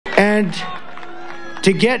And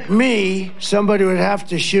to get me, somebody would have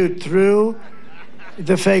to shoot through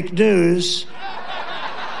the fake news.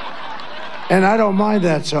 And I don't mind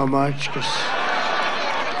that so much.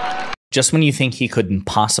 Just when you think he couldn't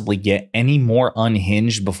possibly get any more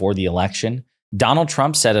unhinged before the election, Donald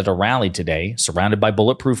Trump said at a rally today, surrounded by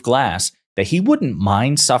bulletproof glass, that he wouldn't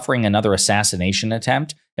mind suffering another assassination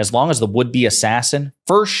attempt as long as the would-be assassin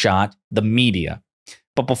first shot the media.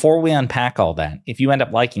 But before we unpack all that, if you end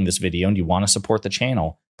up liking this video and you want to support the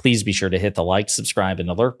channel, please be sure to hit the like, subscribe, and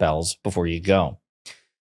alert bells before you go.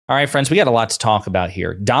 All right, friends, we got a lot to talk about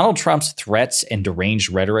here. Donald Trump's threats and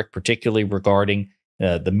deranged rhetoric, particularly regarding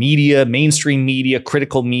the media, mainstream media,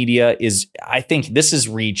 critical media, I think this has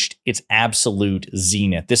reached its absolute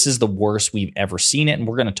zenith. This is the worst we've ever seen it, and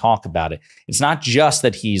we're going to talk about it. It's not just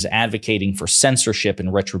that he's advocating for censorship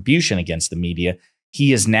and retribution against the media.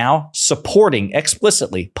 He is now supporting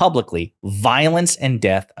explicitly, publicly, violence and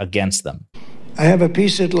death against them. I have a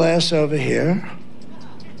piece of glass over here,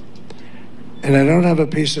 and I don't have a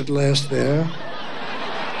piece of glass there.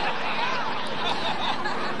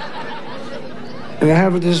 And I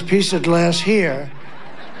have this piece of glass here.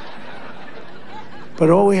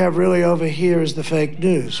 But all we have really over here is the fake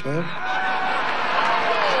news, right?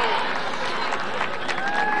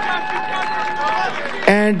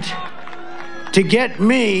 And to get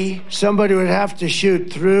me, somebody would have to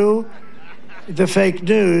shoot through the fake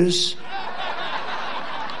news.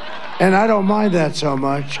 And I don't mind that so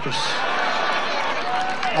much, because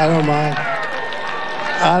I don't mind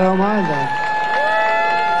that.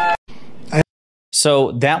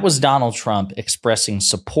 So that was Donald Trump expressing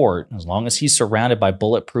support, as long as he's surrounded by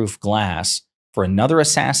bulletproof glass, for another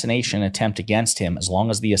assassination attempt against him, as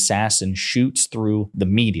long as the assassin shoots through the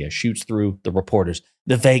media, shoots through the reporters,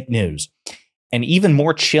 the fake news. And even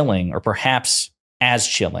more chilling, or perhaps as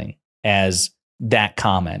chilling as that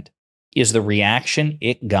comment, is the reaction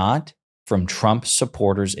it got from Trump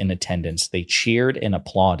supporters in attendance. They cheered and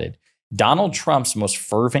applauded. Donald Trump's most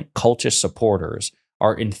fervent cultist supporters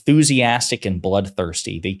are enthusiastic and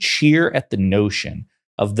bloodthirsty. They cheer at the notion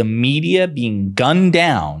of the media being gunned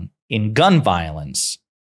down in gun violence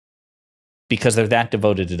because they're that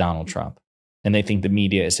devoted to Donald Trump. And they think the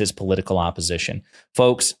media is his political opposition.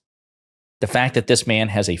 Folks, the fact that this man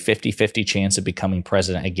has a 50-50 chance of becoming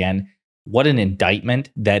president again, what an indictment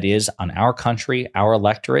that is on our country, our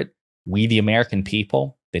electorate, we the American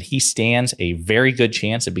people, that he stands a very good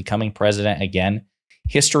chance of becoming president again.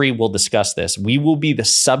 History will discuss this. We will be the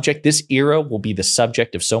subject. This era will be the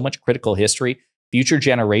subject of so much critical history. Future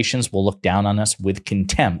generations will look down on us with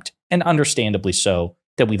contempt, and understandably so,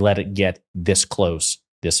 that we let it get this close,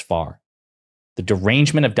 this far. The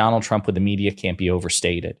derangement of Donald Trump with the media can't be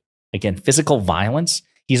overstated. Again, physical violence,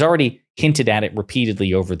 he's already hinted at it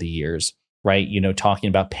repeatedly over the years, right? You know, talking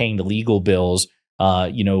about paying the legal bills,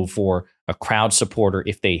 for a crowd supporter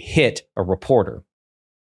if they hit a reporter.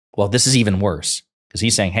 Well, this is even worse, because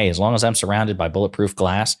he's saying, hey, as long as I'm surrounded by bulletproof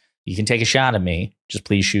glass, you can take a shot at me. Just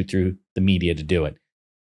please shoot through the media to do it.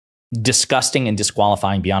 Disgusting and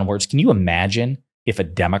disqualifying beyond words. Can you imagine if a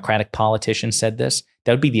Democratic politician said this?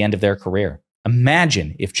 That would be the end of their career.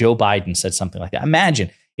 Imagine if Joe Biden said something like that.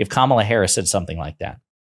 Imagine if Kamala Harris said something like that.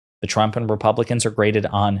 The Trump and Republicans are graded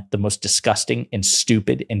on the most disgusting and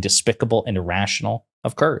stupid and despicable and irrational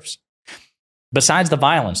of curves. Besides the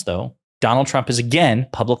violence, though, Donald Trump is again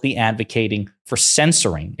publicly advocating for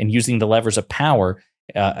censoring and using the levers of power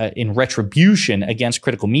in retribution against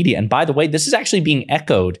critical media. And by the way, this is actually being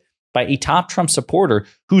echoed by a top Trump supporter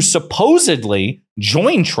who supposedly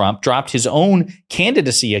joined Trump, dropped his own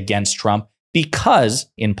candidacy against Trump because,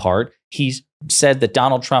 in part, he said that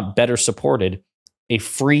Donald Trump better supported a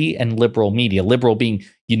free and liberal media. Liberal being,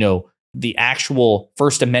 the actual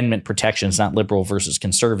First Amendment protections, not liberal versus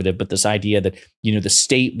conservative, but this idea that, the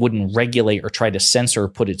state wouldn't regulate or try to censor or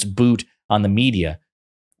put its boot on the media.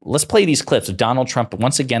 Let's play these clips of Donald Trump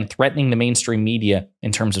once again threatening the mainstream media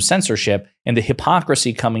in terms of censorship and the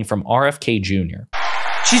hypocrisy coming from RFK Jr.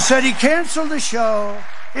 She said he canceled the show.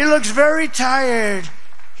 He looks very tired.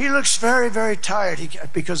 He looks very, very tired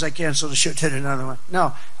because I canceled the show, did another one.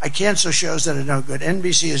 No, I cancel shows that are no good.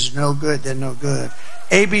 NBC is no good. They're no good.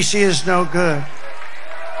 ABC is no good.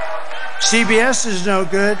 CBS is no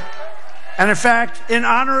good. And in fact, in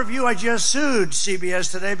honor of you, I just sued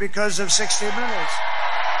CBS today because of 60 Minutes.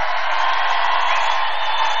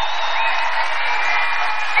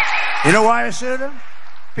 You know why I sued him?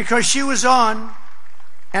 Because she was on,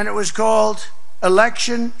 and it was called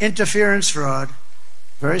election interference fraud.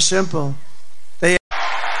 Very simple.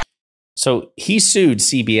 So he sued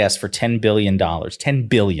CBS for $10 billion, $10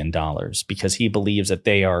 billion, because he believes that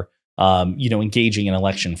they are engaging in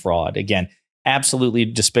election fraud. Again, absolutely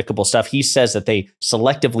despicable stuff. He says that they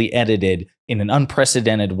selectively edited in an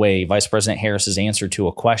unprecedented way Vice President Harris's answer to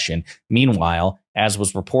a question. Meanwhile, as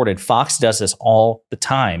was reported, Fox does this all the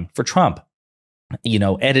time for Trump,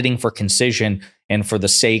 editing for concision and for the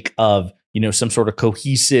sake of, some sort of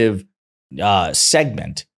cohesive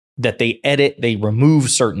segment that they edit, they remove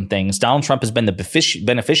certain things. Donald Trump has been the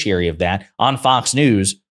beneficiary of that on Fox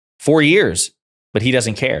News for years, but he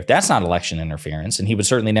doesn't care. That's not election interference, and he would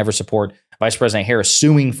certainly never support Vice President Harris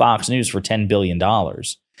suing Fox News for $10 billion.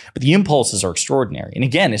 But the impulses are extraordinary. And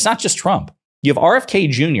again, it's not just Trump. You have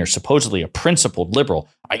RFK Jr., supposedly a principled liberal.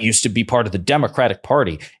 I used to be part of the Democratic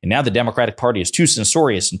Party, and now the Democratic Party is too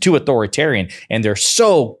censorious and too authoritarian, and they're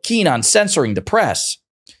so keen on censoring the press.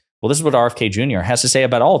 Well, this is what RFK Jr. has to say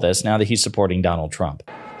about all this now that he's supporting Donald Trump.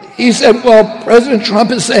 He said, well, President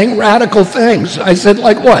Trump is saying radical things. I said,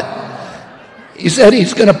 like what? He said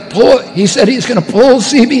he's going to pull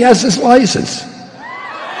CBS's license.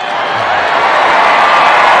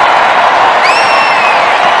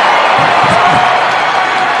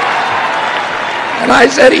 And I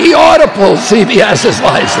said he ought to pull CBS's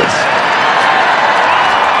license.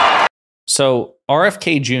 So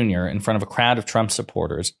RFK Jr., in front of a crowd of Trump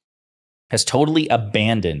supporters, has totally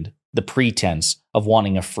abandoned the pretense of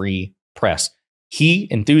wanting a free press. He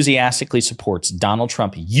enthusiastically supports Donald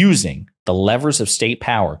Trump using the levers of state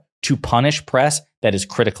power to punish press that is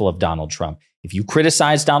critical of Donald Trump. If you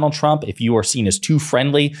criticize Donald Trump, if you are seen as too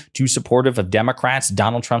friendly, too supportive of Democrats,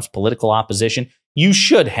 Donald Trump's political opposition, you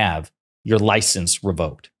should have your license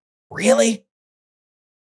revoked. Really?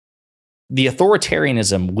 The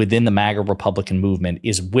authoritarianism within the MAGA Republican movement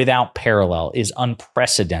is without parallel, is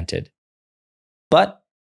unprecedented. But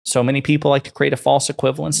so many people like to create a false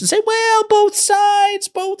equivalence and say, well, both sides.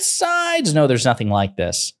 No, there's nothing like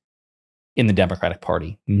this in the Democratic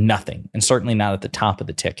Party. Nothing. And certainly not at the top of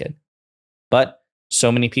the ticket. But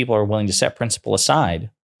so many people are willing to set principle aside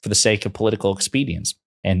for the sake of political expedience.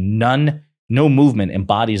 And no movement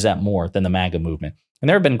embodies that more than the MAGA movement. And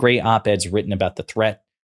there have been great op-eds written about the threat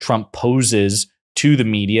Trump poses to the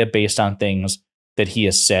media based on things that he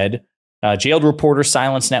has said. Jailed reporters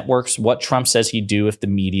silence networks, what Trump says he'd do if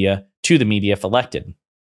if elected.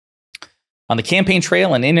 On the campaign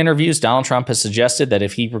trail and in interviews, Donald Trump has suggested that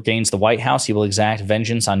if he regains the White House, he will exact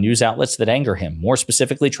vengeance on news outlets that anger him. More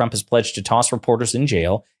specifically, Trump has pledged to toss reporters in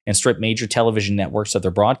jail and strip major television networks of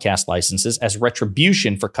their broadcast licenses as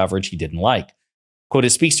retribution for coverage he didn't like. Quote,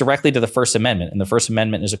 it speaks directly to the First Amendment, and the First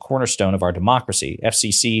Amendment is a cornerstone of our democracy.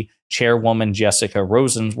 FCC Chairwoman Jessica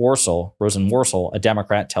Rosenworcel, a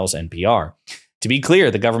Democrat, tells NPR. To be clear,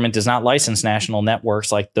 the government does not license national networks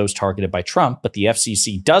like those targeted by Trump, but the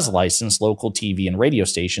FCC does license local TV and radio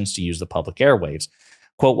stations to use the public airwaves.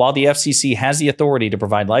 Quote, while the FCC has the authority to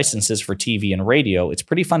provide licenses for TV and radio, it's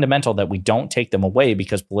pretty fundamental that we don't take them away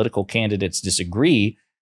because political candidates disagree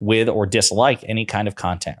with or dislike any kind of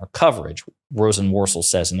content or coverage, Rosenworcel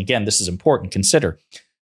says. And again, this is important. Consider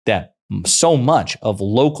that so much of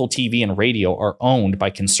local TV and radio are owned by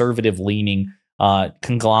conservative-leaning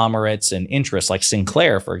conglomerates and interests like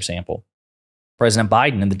Sinclair, for example. President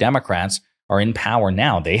Biden and the Democrats are in power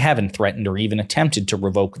now. They haven't threatened or even attempted to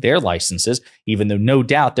revoke their licenses, even though no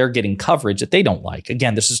doubt they're getting coverage that they don't like.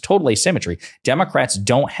 Again, this is total asymmetry. Democrats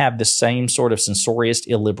don't have the same sort of censorious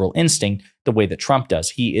illiberal instinct the way that Trump does.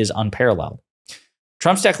 He is unparalleled.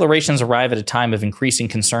 Trump's declarations arrive at a time of increasing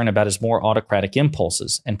concern about his more autocratic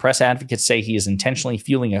impulses, and press advocates say he is intentionally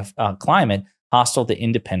fueling a climate hostile to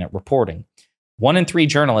independent reporting. 1 in 3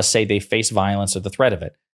 journalists say they face violence or the threat of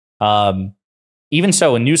it. Even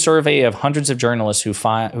so, a new survey of hundreds of journalists who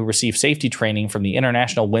receive safety training from the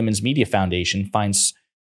International Women's Media Foundation finds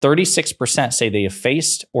 36% say they have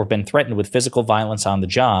faced or been threatened with physical violence on the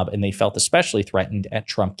job, and they felt especially threatened at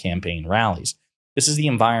Trump campaign rallies. This is the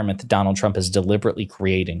environment that Donald Trump is deliberately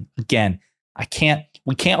creating. Again,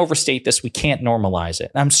 we can't overstate this. We can't normalize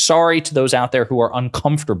it. And I'm sorry to those out there who are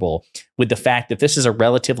uncomfortable with the fact that this is a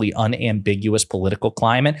relatively unambiguous political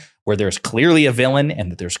climate where there's clearly a villain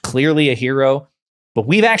and that there's clearly a hero. But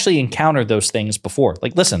we've actually encountered those things before.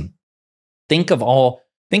 Like, listen, think of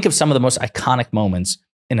some of the most iconic moments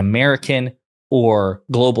in American or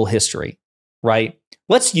global history, right?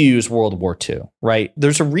 Let's use World War II, right?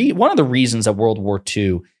 There's one of the reasons that World War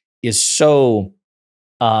II is so,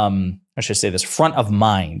 front of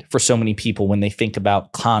mind for so many people when they think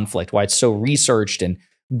about conflict, why it's so researched and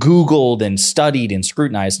Googled and studied and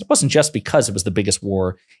scrutinized. It wasn't just because it was the biggest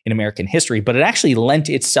war in American history, but it actually lent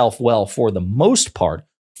itself well for the most part,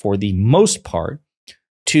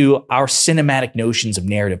 to our cinematic notions of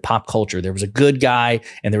narrative pop culture. There was a good guy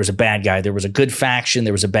and there was a bad guy. There was a good faction.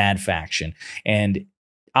 There was a bad faction. And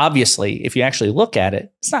obviously, if you actually look at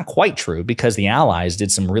it, it's not quite true because the Allies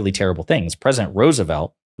did some really terrible things. President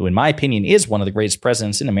Roosevelt, who in my opinion is one of the greatest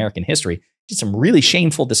presidents in American history, did some really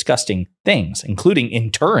shameful, disgusting things, including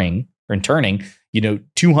interning,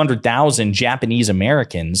 200,000 Japanese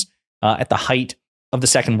Americans at the height of the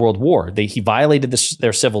Second World War. He violated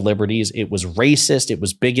their civil liberties. It was racist. It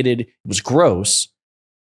was bigoted. It was gross.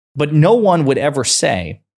 But no one would ever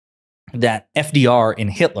say that FDR and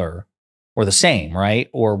Hitler were the same, right?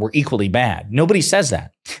 Or were equally bad. Nobody says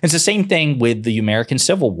that. It's the same thing with the American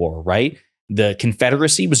Civil War, right? The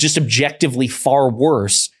Confederacy was just objectively far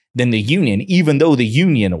worse than the Union, even though the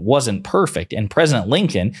Union wasn't perfect. And President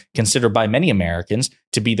Lincoln, considered by many Americans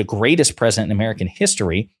to be the greatest president in American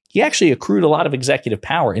history, he actually accrued a lot of executive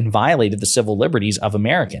power and violated the civil liberties of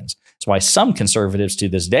Americans. That's why some conservatives to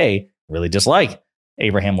this day really dislike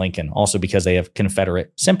Abraham Lincoln, also because they have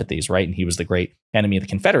Confederate sympathies, right? And he was the great enemy of the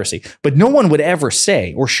Confederacy. But no one would ever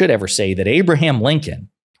say, or should ever say, that Abraham Lincoln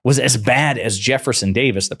was as bad as Jefferson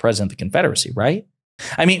Davis, the president of the Confederacy, right?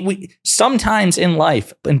 I mean, sometimes in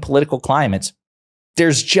life, in political climates,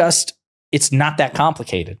 it's not that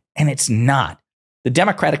complicated. And it's not. The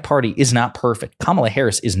Democratic Party is not perfect. Kamala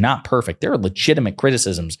Harris is not perfect. There are legitimate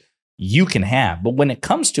criticisms you can have. But when it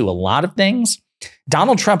comes to a lot of things,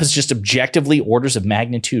 Donald Trump is just objectively orders of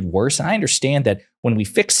magnitude worse. And I understand that when we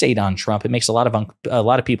fixate on Trump, it makes a lot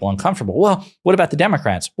of people uncomfortable. Well, what about the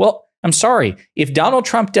Democrats? Well, I'm sorry. If Donald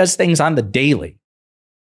Trump does things on the daily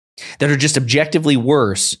that are just objectively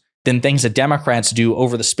worse than things that Democrats do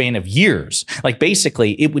over the span of years, like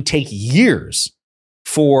basically it would take years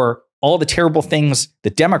for all the terrible things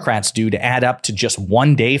that Democrats do to add up to just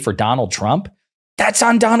one day for Donald Trump. That's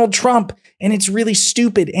on Donald Trump. And it's really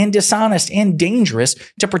stupid and dishonest and dangerous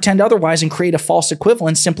to pretend otherwise and create a false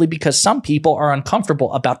equivalence simply because some people are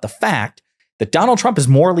uncomfortable about the fact that Donald Trump is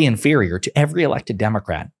morally inferior to every elected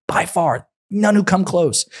Democrat. By far, none who come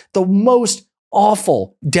close. The most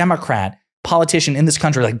awful Democrat politician in this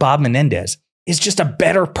country, like Bob Menendez, is just a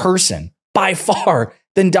better person by far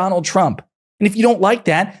than Donald Trump. And if you don't like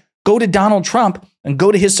that, go to Donald Trump and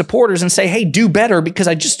go to his supporters and say, hey, do better, because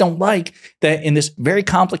I just don't like that in this very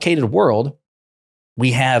complicated world,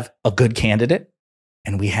 we have a good candidate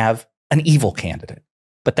and we have an evil candidate.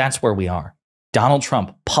 But that's where we are. Donald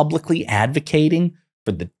Trump publicly advocating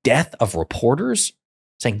for the death of reporters,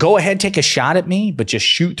 saying, go ahead, take a shot at me, but just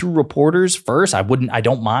shoot through reporters first. I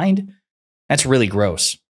don't mind. That's really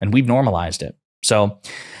gross. And we've normalized it. So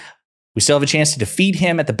we still have a chance to defeat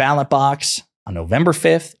him at the ballot box on November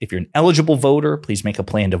 5th. If you're an eligible voter, please make a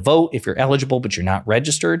plan to vote. If you're eligible, but you're not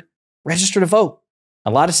registered, register to vote.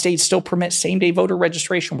 A lot of states still permit same-day voter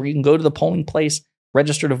registration where you can go to the polling place,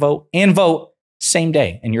 register to vote, and vote same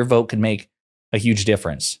day. And your vote could make a huge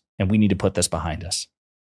difference. And we need to put this behind us.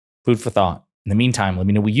 Food for thought. In the meantime, let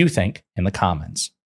me know what you think in the comments.